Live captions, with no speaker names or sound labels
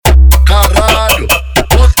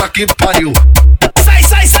que pariu. Sai,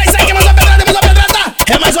 sai, sai, sai, que é mais uma pedrada, é mais uma pedrada.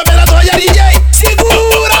 É mais uma pedrada, Rogério DJ.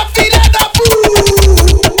 Segura, filha da puta.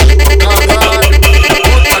 Caralho,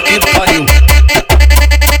 puta que pariu.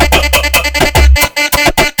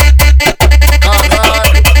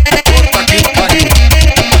 Caralho, puta que pariu.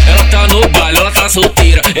 Ela tá no baile, ela tá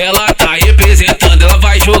solteira, ela tá representando, ela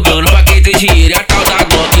vai jogando pra quem tem dinheiro. A tal da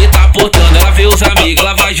Glock tá portando, ela vê os amigos,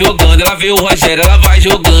 ela vai jogando, ela vê o Rogério, ela vai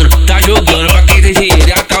jogando, tá jogando pra quem tem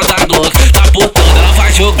dinheiro. A tal da Glock tá portando, ela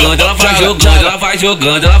vai jogando, ela vai jogando, ela vai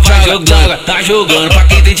jogando, ela vai jogando, tá jogando pra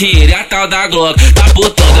quem tem dinheiro. A tal da Glock tá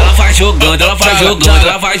portando, ela vai jogando, ela vai jogando,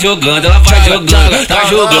 ela vai jogando, ela vai jogando, tá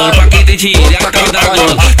jogando pra quem tem dinheiro. A tal da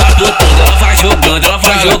Glock tá portando, ela vai jogando, ela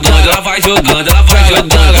vai jogando, ela vai jogando, ela vai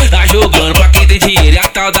jogando, tá jogando pra quem tem dinheiro. A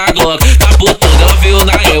tal da Glock tá portando, ela vê o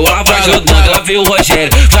Nael, ela vai jogando, ela vê o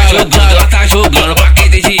Rogério, vai jogando, ela tá jogando pra quem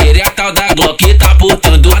tem dinheiro. A tal da Glock tá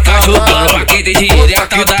portando, ela tá jogando pra quem tem dinheiro. A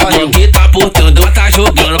tal da Glock tá portando, ela tá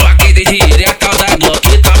jogando pra quem tem dinheiro. A tal da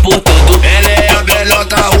Glock tá portando. Ela é a melhor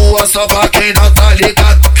da rua, só pra quem não tá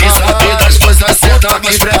ligado. Quem sabe das coisas certas,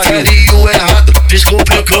 mas prefere o errado.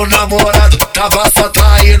 Descobriu que o namorado tava só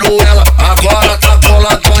traindo ela, agora tá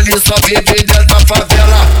boladona e só vive dentro da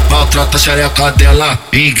favela. Maltrata a xereca dela,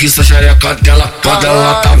 enguiça a xereca dela. Quando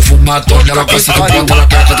ela tá fumadona, ela gosta que bota, ela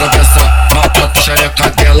quer que atravessa. Maltrata a xereca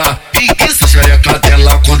dela, enguiça a xereca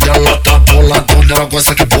dela. Quando ela tá boladona, ela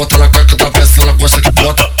gosta que bota, ela quer que atravessa. Ela gosta que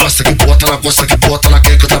bota, gosta que bota, ela gosta que bota, ela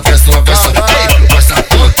quer que atravessa. Ela gosta,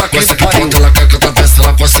 gosta que bota, ela quer que atravessa.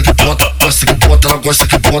 Ela gosta que bota, gosta que bota, ela gosta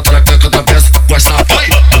que bota, ela quer que atravessa. Gosta,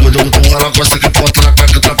 ela gosta que bota, ela quer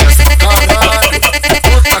que atravessa. Caralho,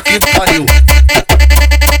 puta que pariu.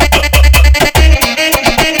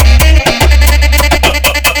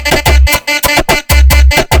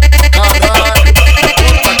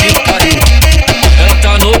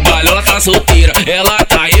 Solteira, ela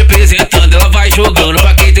tá representando, ela vai jogando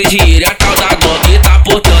pra quem tem dinheiro. A tal da Glock tá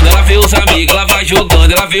portando, ela vê os amigos, ela vai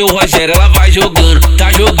jogando, ela vê o Rogério, ela vai jogando,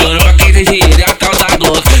 tá jogando pra quem tem dinheiro. A tal da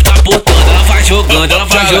Glock tá portando, ela vai jogando, ela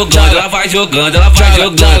vai jogando, ela vai jogando, ela vai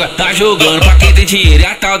jogando, tá jogando pra quem tem dinheiro.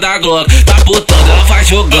 A tal da Glock tá portando, ela vai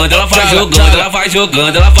jogando, ela vai jogando, ela vai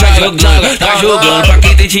jogando, ela vai jogando, tá jogando pra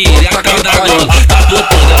quem tem dinheiro. A tal da Glock tá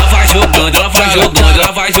portando, ela vai jogando, ela vai jogando,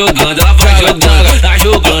 ela vai jogando, ela vai jogando, tá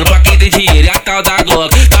jogando pra quem tem dinheiro. A tal da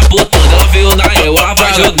Glock tá portando, ela vê o Nael, ela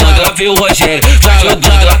vai jogando, ela vê o Rogério, vai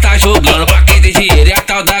jogando, ela tá jogando pra quem tem dinheiro. A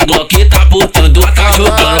tal da Glock tá portando, ela tá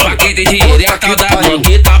jogando pra quem tem dinheiro. A tal da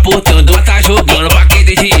Glock tá portando, ela tá jogando pra quem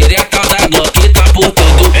tem dinheiro. A tal da Glock tá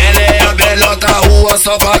portando. Ela é a melhor da rua,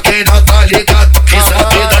 só pra quem não tá ligado. Quem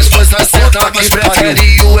sabe das coisas certas, mas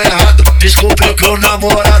prefere o errado. Descobriu que o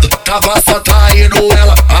namorado tava só traindo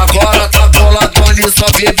ela, agora tá boladona e só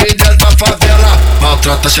vive dentro da favela.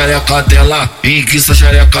 Maltrata a xereca dela, enguiça a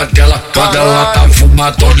xereca dela. Quando ela tá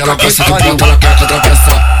fumadona, ela gosta que bota, ela quer que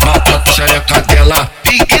atravessa. Maltrata a xereca dela,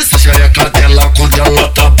 enguiça a xereca dela. Quando ela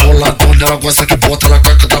tá boladona, ela gosta que bota, ela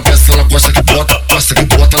quer que atravessa. Ela gosta que bota, gosta que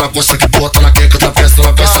bota, ela gosta que bota, ela quer que atravessa.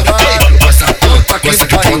 Ela gosta, gosta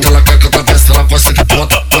que bota, ela quer que atravessa. Ela gosta que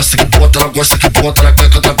bota, gosta que bota, ela gosta que bota, ela quer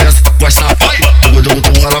que atravessa. Gosta,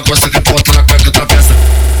 ela gosta que